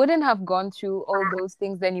if you wouldn't have gone through all those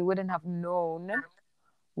things, then you wouldn't have known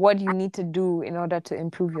what you need to do in order to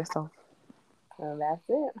improve yourself. And that's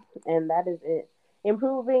it. And that is it.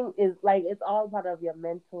 Improving is like it's all part of your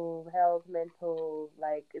mental health, mental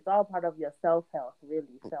like it's all part of your self health,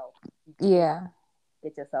 really self. You have Yeah, to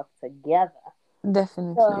get yourself together.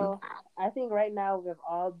 definitely. So I think right now we've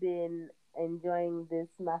all been enjoying this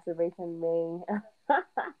masturbation May.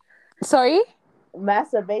 Sorry?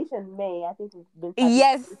 Masturbation May. I think we've been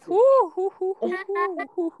Yes. participating. Hoo, hoo, hoo, hoo, hoo,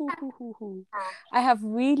 hoo, hoo, hoo, hoo, hoo. I have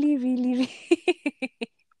really, really, really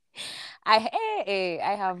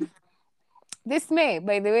I have this May,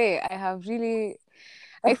 by the way, I have really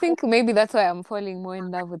I think maybe that's why I'm falling more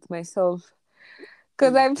in love with myself.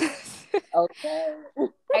 Because I'm just Okay.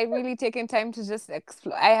 I really taken time to just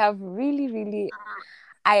explore. I have really, really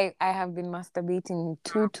I have been masturbating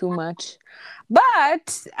too much.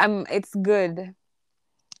 But it's good.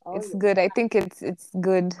 Oh It's yeah. good. I think it's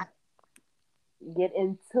good. Get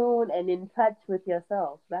in tune and in touch with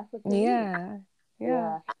yourself. That's what you need. Yeah. Yeah.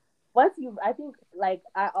 Yeah. Once you, I think, like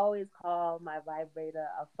I always call my vibrator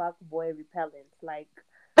a fuck boy repellent. Like,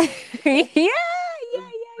 Yeah,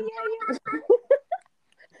 yeah, yeah, yeah,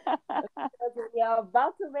 yeah. Because when you're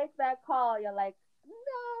about to make that call, you're like, no,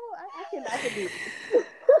 I can do this. I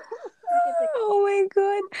can take. Oh my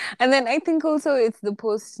God. And then I think also it's the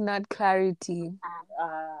post nut clarity.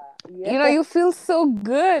 Yeah. You know, you feel so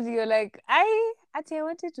good. You're like, I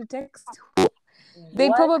wanted to text. They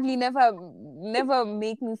What? probably never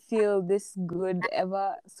make me feel this good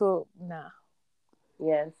ever. So nah.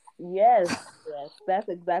 Yes, yes, yes. That's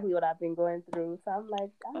exactly what I've been going through. So I'm like,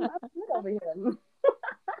 I'm good over here. I'm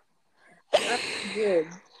good.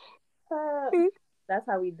 Uh, that's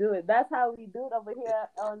how we do it. That's how we do it over here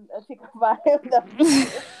on a Chicken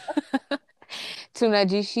Vibe.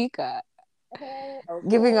 Tunajishika.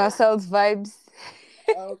 Giving Okay, ourselves vibes.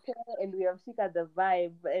 okay, and we have Shika the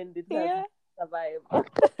vibe, and it has Yeah. the vibe.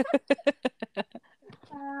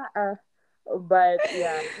 Uh, but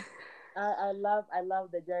yeah, I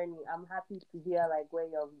love the journey. I'm happy to hear like where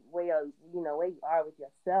you're where you are with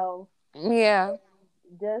yourself. Yeah.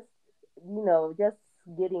 Just just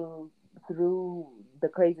getting through the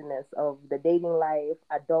craziness of the dating life,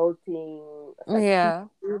 adulting, Yeah.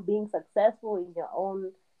 being successful in your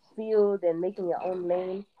own field and making your own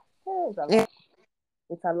lane. It's a Yeah. lot.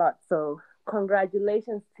 It's a lot. So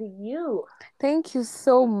congratulations to you. Thank you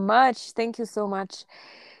so much. Thank you so much.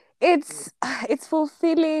 It's it's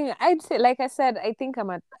fulfilling. I'd say, like I said, I think I'm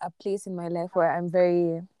at a place in my life where I'm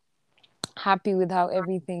very happy with how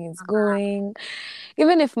everything is going.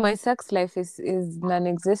 Even if my sex life is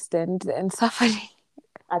non-existent and suffering.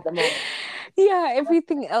 At the moment. Yeah,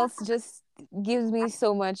 everything else just gives me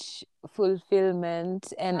so much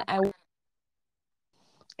fulfillment, and I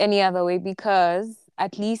any other way because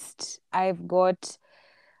at least I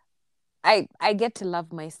get to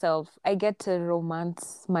love myself. I get to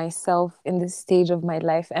romance myself in this stage of my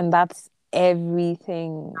life, and that's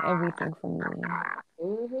everything for me.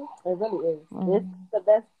 It really is. It's Mm. the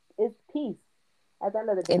best. It's peace. At the end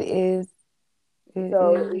of the It day, it's is. It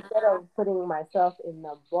so is. instead of putting myself in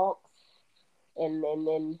a box and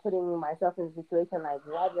then putting myself in a situation like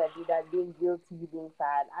why did I do that, being guilty, being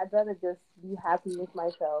sad. I'd rather just be happy with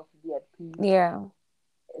myself, be at peace, Yeah.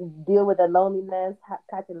 deal with the loneliness,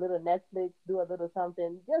 catch a little Netflix, do a little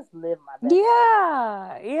something, just live my best life.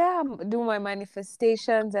 Yeah. Yeah. Do my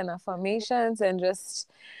manifestations and affirmations and just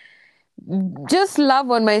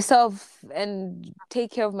love on myself and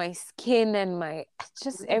take care of my skin and my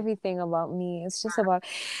just everything about me. It's just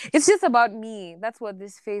about me. That's what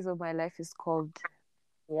this phase of my life is called.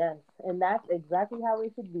 Yes, and that's exactly how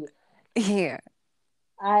it should be. Yeah.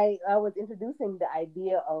 I was introducing the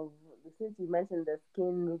idea of, since you mentioned the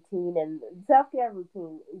skin routine and self care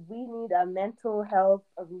routine, we need a mental health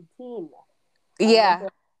routine, a Yeah.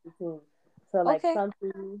 mental health routine. So like Okay.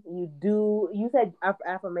 something you do. You said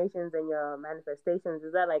affirmations and your manifestations.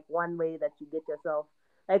 Is that like one way that you get yourself?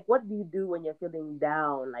 Like, what do you do when you're feeling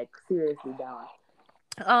down? Like seriously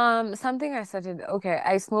down. Something I started. Okay,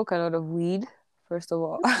 I smoke a lot of weed, first of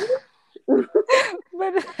all.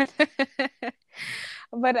 But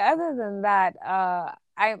but other than that,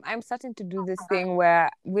 I'm starting to do this thing where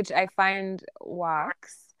which I find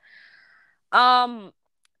works. Um,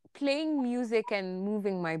 Playing music and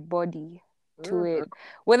moving my body to Mm-hmm. it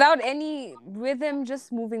without any rhythm,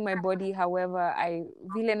 just moving my body however I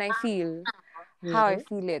feel and I feel how I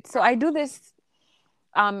Mm-hmm. feel it. So I do this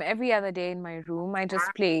every other day in my room. I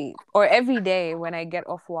just play, or every day when I get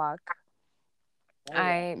off work, Oh yeah.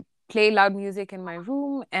 I play loud music in my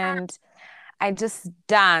room and I just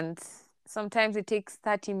dance. Sometimes it takes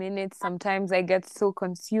 30 minutes. Sometimes I get so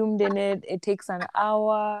consumed in it. It takes an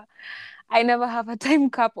hour. I never have a time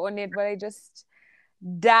cap on it, but I just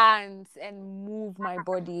dance and move my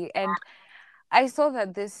body. And I saw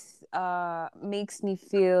that this makes me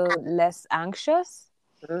feel less anxious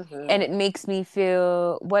and Mm-hmm. it makes me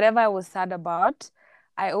feel whatever I was sad about,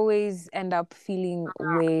 I always end up feeling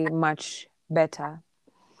way much better.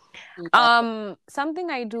 Yeah. Something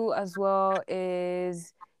I do as well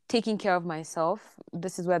is taking care of myself.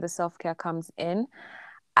 This is where the self-care comes in.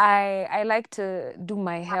 I like to do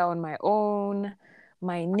my hair on my own,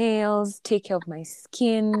 my nails, take care of my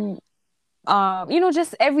skin,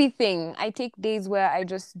 just everything. I take days where I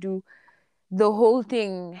just do the whole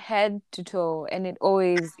thing head to toe and it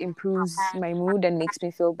always improves my mood and makes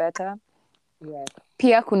me feel better. Yes.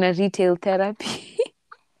 Pia kuna retail therapy.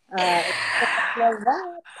 Uh, love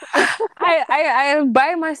that. I'll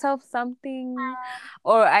buy myself something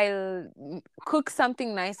or I'll cook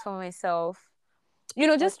something nice for myself.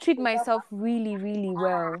 Just treat myself really, really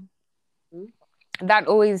well. Mhm. That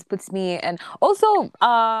always puts me and also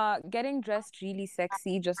getting dressed really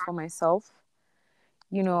sexy just for myself.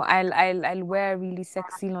 I'll wear really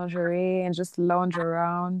sexy lingerie and just lounge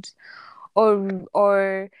around.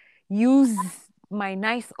 or use my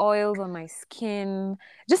nice oils on my skin,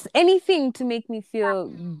 just anything to make me feel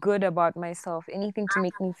good about myself, anything to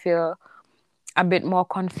make me feel a bit more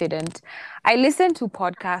confident. I listen to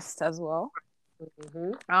podcasts as well,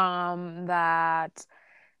 Mm-hmm. that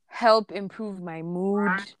help improve my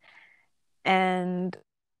mood and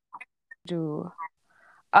do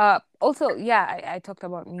also, yeah, I talked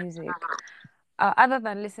about music. Other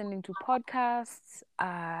than listening to podcasts,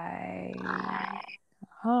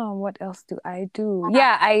 what else do I do?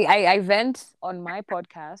 Yeah, I vent on my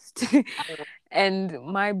podcast and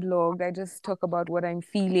my blog. I just talk about what I'm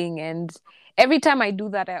feeling. And every time I do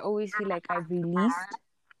that, I always feel like I've released.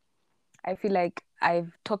 I feel like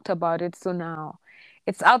I've talked about it. So now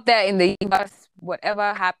it's out there in the universe.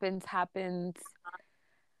 Whatever happens, happens.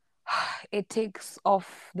 It takes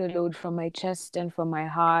off the load from my chest and from my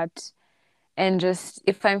heart. And just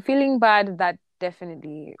if I'm feeling bad, that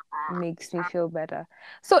definitely makes me feel better.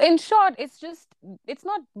 So in short, it's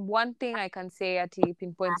not one thing I can say at a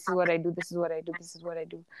pinpoint, this is what I do, this is what I do, this is what I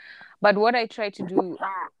do. But what I try to do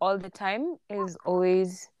all the time is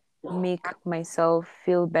always make myself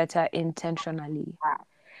feel better intentionally.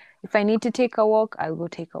 If I need to take a walk, I'll go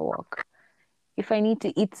take a walk. If I need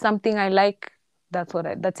to eat something I like,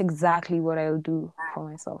 that's exactly what I'll do for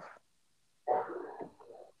myself.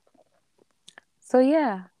 So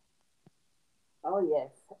yeah. Oh yes,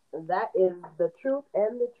 that is the truth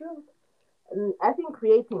and the truth. And I think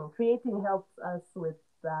creating helps us with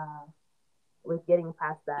getting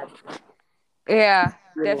past that. Yeah,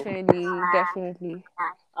 Really. definitely, definitely.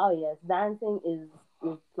 Oh yes, dancing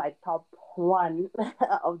is like top one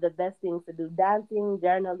of the best things to do. Dancing,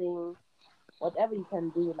 journaling, whatever you can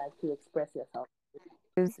do, like to express yourself.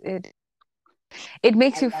 It I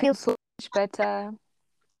makes you love. feel so much better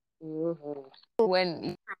Hmm.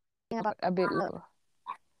 when you're about a bit low.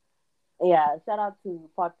 Yeah, shout out to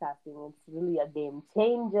podcasting. It's really a game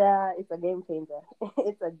changer. It's a game changer.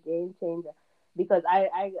 It's a game changer because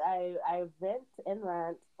I vent and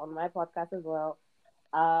rant on my podcast as well.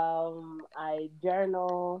 I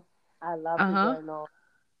journal. I love to Uh-huh. journal,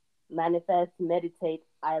 manifest, meditate.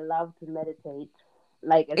 I love to meditate.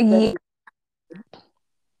 Like Yeah, especially,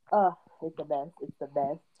 oh, it's the best. It's the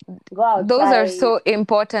best. Go those are outside, so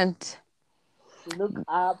important. look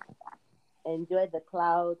up, enjoy the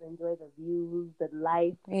clouds, enjoy the views, the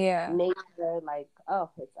life, Yeah. nature. Like, oh,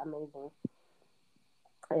 it's amazing.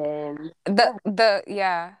 And The yeah, the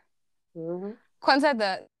yeah. hmm Kwanzaa,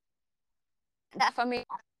 the affirmation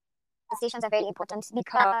conversations are very important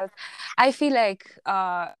because I feel like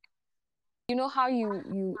you know how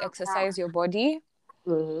you exercise your body,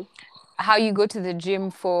 hmm how you go to the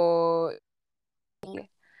gym for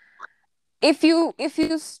if you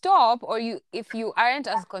stop or you if you aren't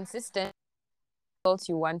as consistent as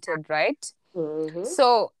you wanted, right? hmm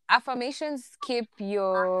So affirmations keep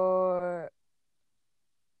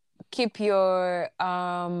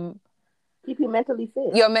keep you mentally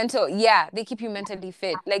fit. your mental, yeah, they keep you mentally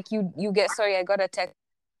fit. Like you get, sorry, I got a text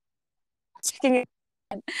checking it.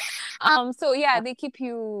 So yeah, they keep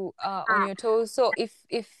you on your toes. So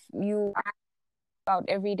if you out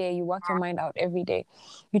every day, you work your mind out every day,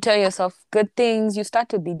 you tell yourself good things, you start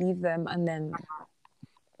to believe them, and then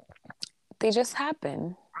they just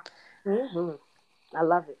happen. hmm I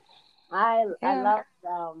love it. I Yeah. love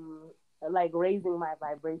like raising my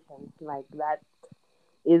vibrations like that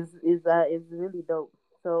is really dope.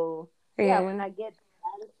 So yeah, when Yeah. I get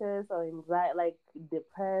anxious or anxiety, like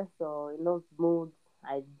depressed or in those moods,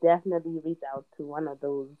 I definitely reach out to one of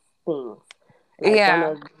those things, like one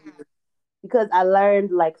Yeah. of because I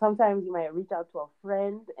learned like sometimes you might reach out to a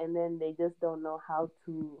friend and then they just don't know how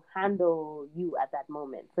to handle you at that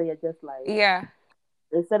moment. So you're just like Yeah.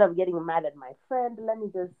 instead of getting mad at my friend, let me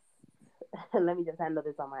just let me just handle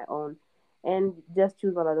this on my own and just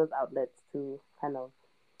choose one of those outlets to kind of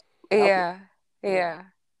help me. Yeah. Yeah. Yeah.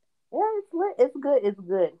 Yeah, it's lit. It's good. It's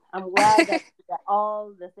good. I'm glad that we're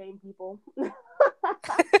all the same people.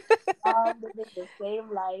 All living the same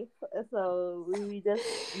life. So we just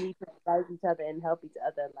need to advise each other and help each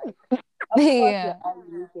other. Like, of course, we're Yeah. all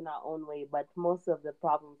unique in our own way, but most of the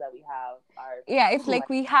problems that we have are Yeah, it's pretty much. like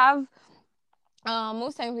we have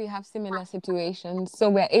most times we have similar situations, so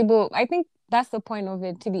we're able, I think that's the point of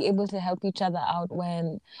it, to be able to help each other out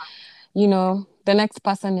when the next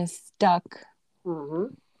person is stuck.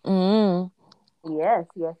 Mm-hmm. Mm. Yes,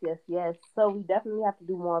 yes, yes, yes. So we definitely have to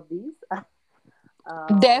do more of these.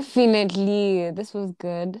 um, Definitely, this was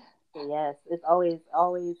good. yes, it's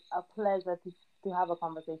always a pleasure to have a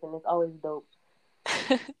conversation. It's always dope.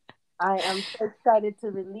 I am so excited to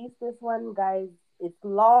release this one, guys. It's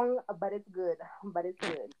long, but it's good. But it's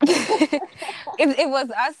good. It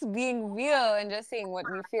was us being real and just saying what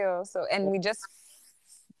we feel. So, and we just,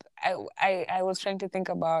 I was trying to think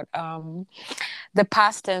about the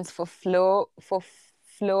past tense for flow,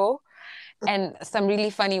 and some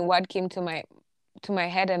really funny word came to my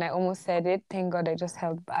head, and I almost said it. Thank God I just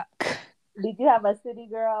held back. Did you have a city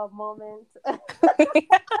girl moment?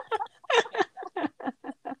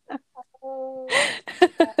 Oh,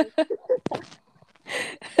 yes,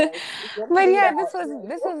 just But do yeah, that.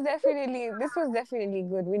 this was definitely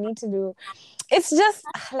good. We need to do. It's just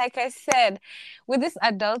like I said, with this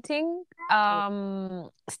adulting,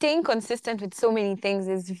 staying consistent with so many things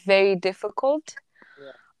is very difficult.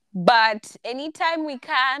 Yeah. But anytime we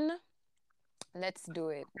can, let's do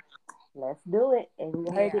it. Let's do it. And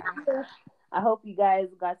you heard it Yeah. here. I hope you guys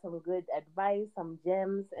got some good advice, some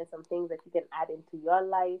gems, and some things that you can add into your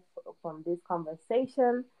life from this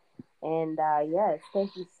conversation. And yes,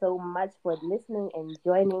 thank you so much for listening and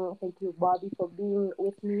joining. Thank you, Bobby, for being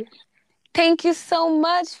with me. Thank you so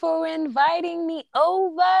much for inviting me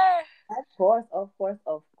over. Of course, of course,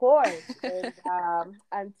 of course. And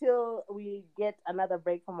until we get another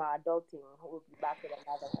break from our adulting, we'll be back with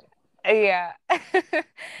another one. Yeah.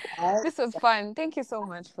 All right. This was fun. Thank you so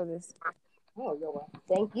much for this. Oh, you're welcome.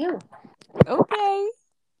 Thank you. Okay.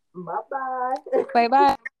 Bye bye. Bye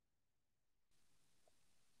bye.